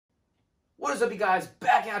What is up, you guys?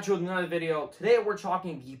 Back at you with another video. Today we're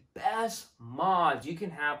talking the best mods you can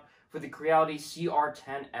have for the Creality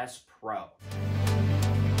CR10S Pro.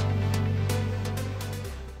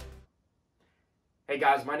 Hey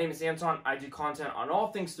guys, my name is Anton. I do content on all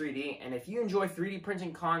things 3D, and if you enjoy 3D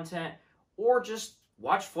printing content or just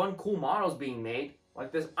watch fun, cool models being made,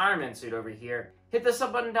 like this Iron Man suit over here, hit the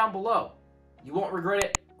sub button down below. You won't regret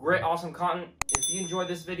it. Great, awesome content. If you enjoyed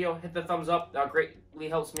this video, hit the thumbs up. That greatly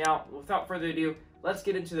helps me out. Without further ado, let's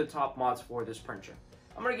get into the top mods for this printer.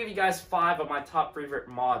 I'm going to give you guys 5 of my top favorite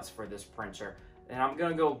mods for this printer, and I'm going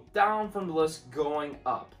to go down from the list going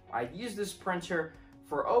up. I've used this printer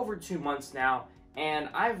for over 2 months now, and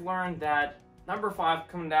I've learned that number 5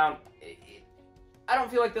 coming down, I don't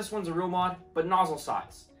feel like this one's a real mod, but nozzle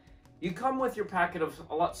size. You come with your packet of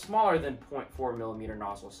a lot smaller than 0.4mm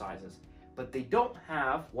nozzle sizes, but they don't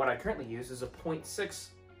have what I currently use is a 0.6,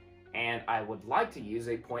 and I would like to use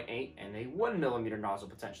a 0.8 and a 1mm nozzle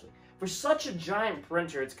potentially. For such a giant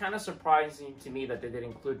printer, it's kind of surprising to me that they did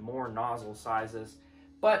include more nozzle sizes,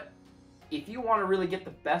 but if you want to really get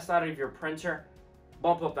the best out of your printer,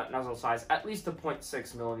 bump up that nozzle size at least to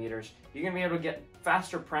 0.6mm. You're going to be able to get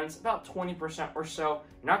faster prints, about 20% or so.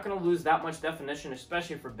 You're not going to lose that much definition,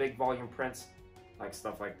 especially for big volume prints, like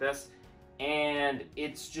stuff like this. And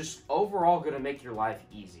it's just overall going to make your life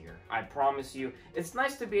easier. I promise you. It's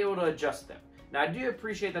nice to be able to adjust them. Now, I do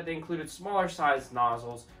appreciate that they included smaller size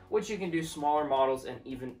nozzles, which you can do smaller models and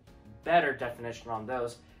even better definition on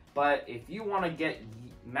those. But if you want to get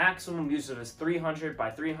maximum use of this 300 by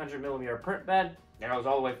 300mm print bed, that goes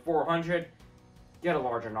all the way 400, get a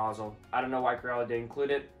larger nozzle. I don't know why Creality did include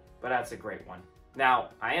it, but that's a great one. Now,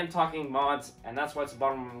 I am talking mods, and that's why it's the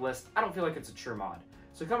bottom of the list. I don't feel like it's a true mod.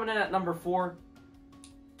 So coming in at number 4,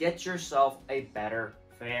 get yourself a better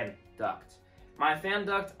fan duct. My fan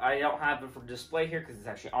duct, I don't have it for display here because it's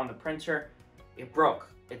actually on the printer. It broke.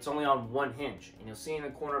 It's only on one hinge, and you'll see in the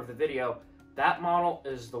corner of the video, that model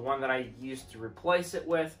is the one that I used to replace it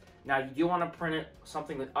with. Now, you do want to print it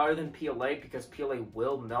something with other than PLA because PLA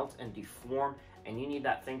will melt and deform, and you need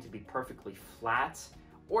that thing to be perfectly flat.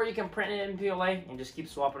 Or you can print it in PLA and just keep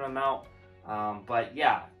swapping them out. But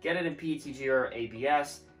yeah, get it in PETG or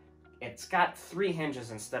ABS. It's got 3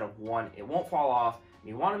 hinges instead of 1. It won't fall off.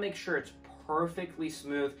 You want to make sure it's perfectly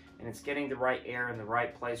smooth and it's getting the right air in the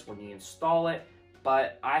right place when you install it.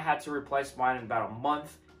 But I had to replace mine in about a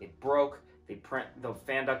month. It broke. The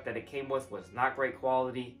fan duct that it came with was not great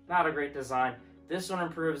quality, not a great design. This one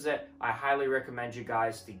improves it. I highly recommend you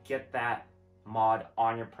guys to get that mod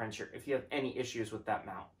on your printer if you have any issues with that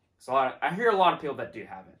mount. So I hear a lot of people that do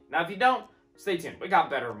have it. Now, if you don't, stay tuned. We got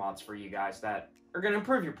better mods for you guys that are going to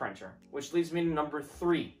improve your printer, which leads me to number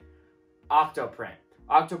 3, OctoPrint.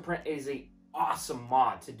 OctoPrint is an awesome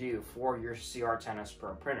mod to do for your CR10S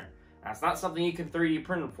Pro printer. Now, it's not something you can 3D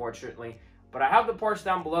print, unfortunately, but I have the parts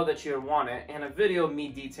down below that you would want it, and a video of me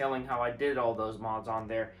detailing how I did all those mods on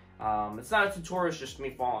there. It's not a tutorial, it's just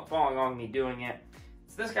me following along me doing it.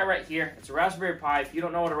 It's this guy right here. It's a Raspberry Pi. If you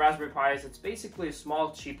don't know what a Raspberry Pi is, it's basically a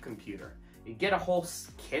small, cheap computer. You get a whole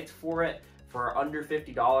kit for it for under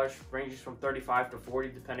 $50, ranges from $35 to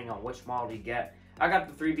 $40 depending on which model you get. I got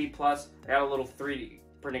the 3B Plus. I got a little 3D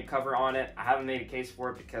printed cover on it. I haven't made a case for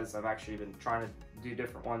it because I've actually been trying to do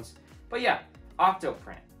different ones. But yeah,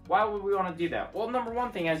 OctoPrint. Why would we want to do that? Well, number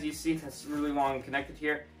one thing, as you see, that's really long and connected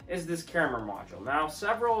here, is this camera module. Now,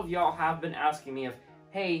 several of y'all have been asking me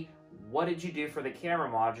hey, what did you do for the camera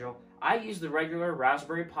module? I used the regular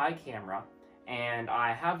Raspberry Pi camera, and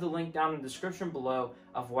I have the link down in the description below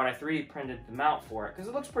of what I 3D printed the mount for it, because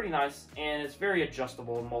it looks pretty nice, and it's very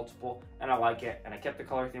adjustable and multiple, and I like it, and I kept the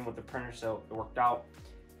color theme with the printer, so it worked out.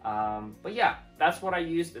 But yeah, that's what I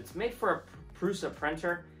used. It's made for a Prusa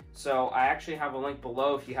printer, so I actually have a link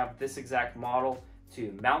below if you have this exact model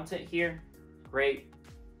to mount it here. Great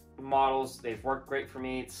models. They've worked great for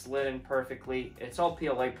me. It's slid in perfectly. It's all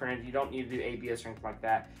PLA printed. You don't need to do ABS or anything like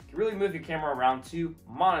that. You can really move your camera around to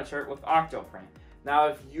monitor it with OctoPrint. Now,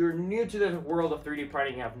 if you're new to the world of 3D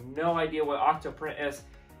printing, you have no idea what OctoPrint is,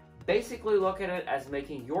 basically look at it as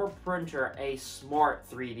making your printer a smart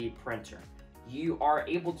 3D printer. You are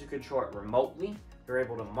able to control it remotely. You're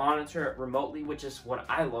able to monitor it remotely, which is what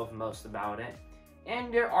I love most about it.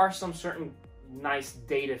 And there are some certain nice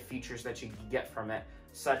data features that you can get from it,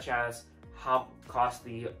 such as how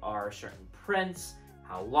costly are certain prints,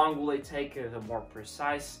 how long will they take, a more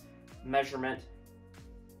precise measurement.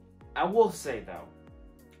 I will say though,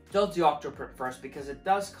 don't do OctoPrint first because it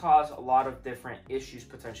does cause a lot of different issues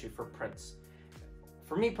potentially for prints.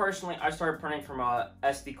 For me personally, I started printing from a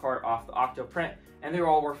SD card off the OctoPrint, and they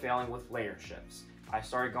all were failing with layer shifts. I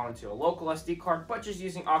started going to a local SD card, but just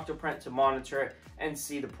using OctoPrint to monitor it and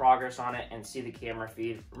see the progress on it and see the camera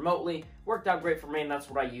feed remotely. Worked out great for me, and that's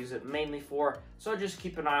what I use it mainly for. So just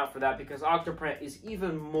keep an eye out for that, because OctoPrint is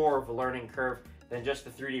even more of a learning curve than just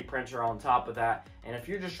the 3D printer on top of that. And if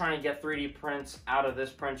you're just trying to get 3D prints out of this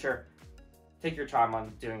printer, take your time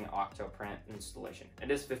on doing an OctoPrint installation.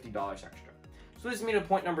 It is $50 extra. So this leads me to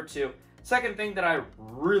point number 2. Second thing that I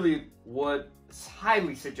really would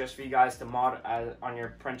highly suggest for you guys to mod on your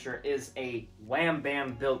printer is a Wham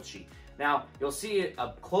Bam build sheet. Now, you'll see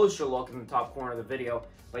a closer look in the top corner of the video,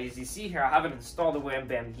 but as you see here, I haven't installed the Wham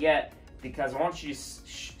Bam yet because I want you to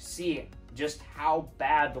see just how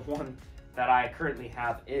bad the one that I currently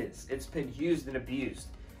have is. It's been used and abused.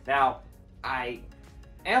 Now, I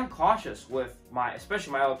am cautious with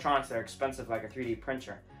especially my electronics that are expensive like a 3D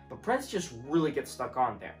printer, but prints just really get stuck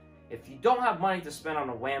on there. If you don't have money to spend on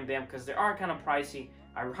a Wham Bam, because they are kind of pricey,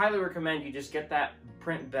 I highly recommend you just get that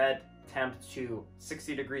print bed temp to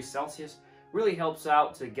 60 degrees Celsius. Really helps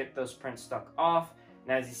out to get those prints stuck off.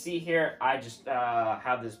 And as you see here, I just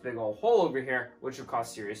have this big old hole over here, which will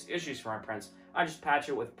cause serious issues for my prints. I just patch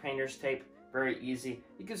it with painter's tape, very easy.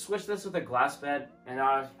 You can switch this with a glass bed and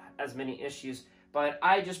not have as many issues, but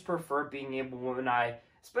I just prefer being able,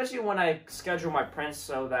 especially when I schedule my prints,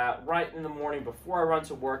 so that right in the morning before I run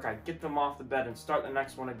to work, I get them off the bed and start the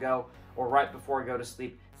next one to go, or right before I go to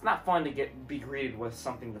sleep. It's not fun to be greeted with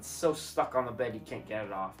something that's so stuck on the bed you can't get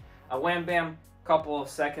it off. A Wham Bam, couple of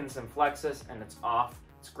seconds and flexes, and it's off.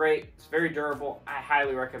 It's great. It's very durable. I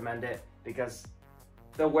highly recommend it because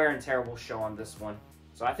the wear and tear will show on this one.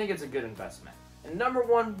 So I think it's a good investment. And number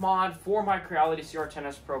 1 mod for my Creality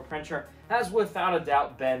CR10S Pro printer has without a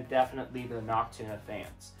doubt been definitely the Noctuna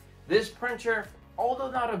fans. This printer, although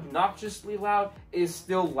not obnoxiously loud, is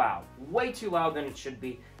still loud. Way too loud than it should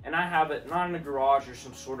be. And I have it not in a garage or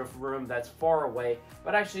some sort of room that's far away,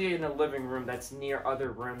 but actually in a living room that's near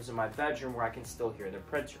other rooms in my bedroom where I can still hear the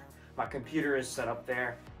printer. My computer is set up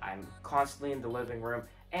there. I'm constantly in the living room,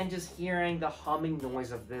 and just hearing the humming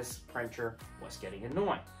noise of this printer was getting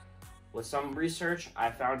annoying. With some research, I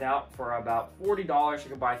found out for about $40 you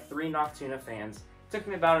could buy 3 Noctuna fans. It took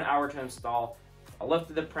me about an hour to install. I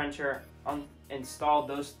lifted the printer, installed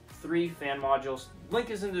those 3 fan modules. Link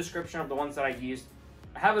is in the description of the ones that I used.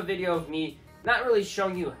 I have a video of me not really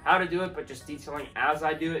showing you how to do it, but just detailing as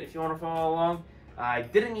I do it if you want to follow along. I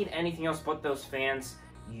didn't need anything else but those fans.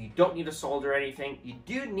 You don't need to solder anything. You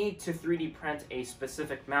do need to 3D print a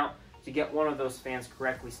specific mount to get one of those fans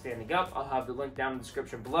correctly standing up. I'll have the link down in the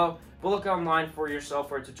description below. But look online for yourself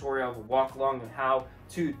for a tutorial of a walk along and how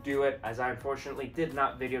to do it, as I unfortunately did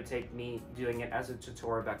not videotape me doing it as a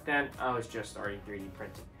tutorial back then. I was just starting 3D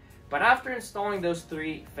printing. But after installing those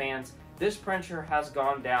 3 fans, this printer has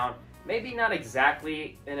gone down, maybe not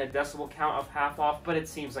exactly in a decibel count of half off, but it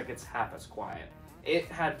seems like it's half as quiet. It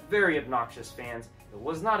had very obnoxious fans. It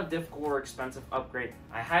was not a difficult or expensive upgrade.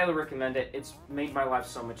 I highly recommend it. It's made my life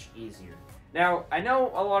so much easier. Now, I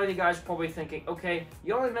know a lot of you guys are probably thinking, okay,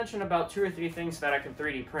 you only mentioned about 2 or 3 things that I can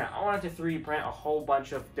 3D print. I wanted to 3D print a whole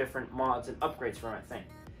bunch of different mods and upgrades for my thing.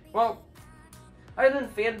 Well, other than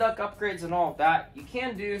fan duct upgrades and all of that, you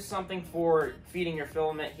can do something for feeding your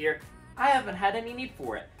filament here. I haven't had any need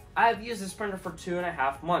for it. I have used this printer for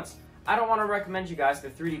 2.5 months. I don't want to recommend you guys to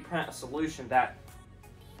 3D print a solution that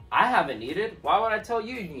I haven't needed. Why would I tell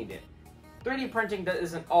you you need it? 3D printing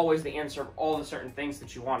isn't always the answer of all the certain things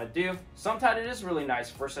that you want to do. Sometimes it is really nice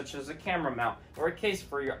for such as a camera mount or a case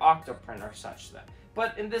for your OctoPrint or such that.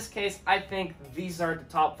 But in this case, I think these are the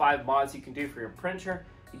top 5 mods you can do for your printer.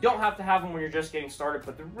 You don't have to have them when you're just getting started,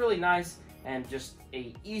 but they're really nice and just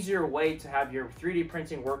a easier way to have your 3D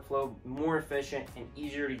printing workflow more efficient and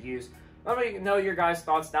easier to use. Let me know your guys'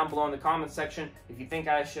 thoughts down below in the comment section. If you think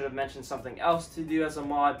I should have mentioned something else to do as a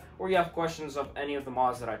mod, or you have questions of any of the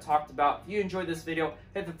mods that I talked about. If you enjoyed this video,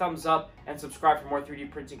 hit the thumbs up and subscribe for more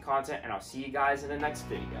 3D printing content, and I'll see you guys in the next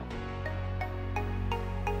video.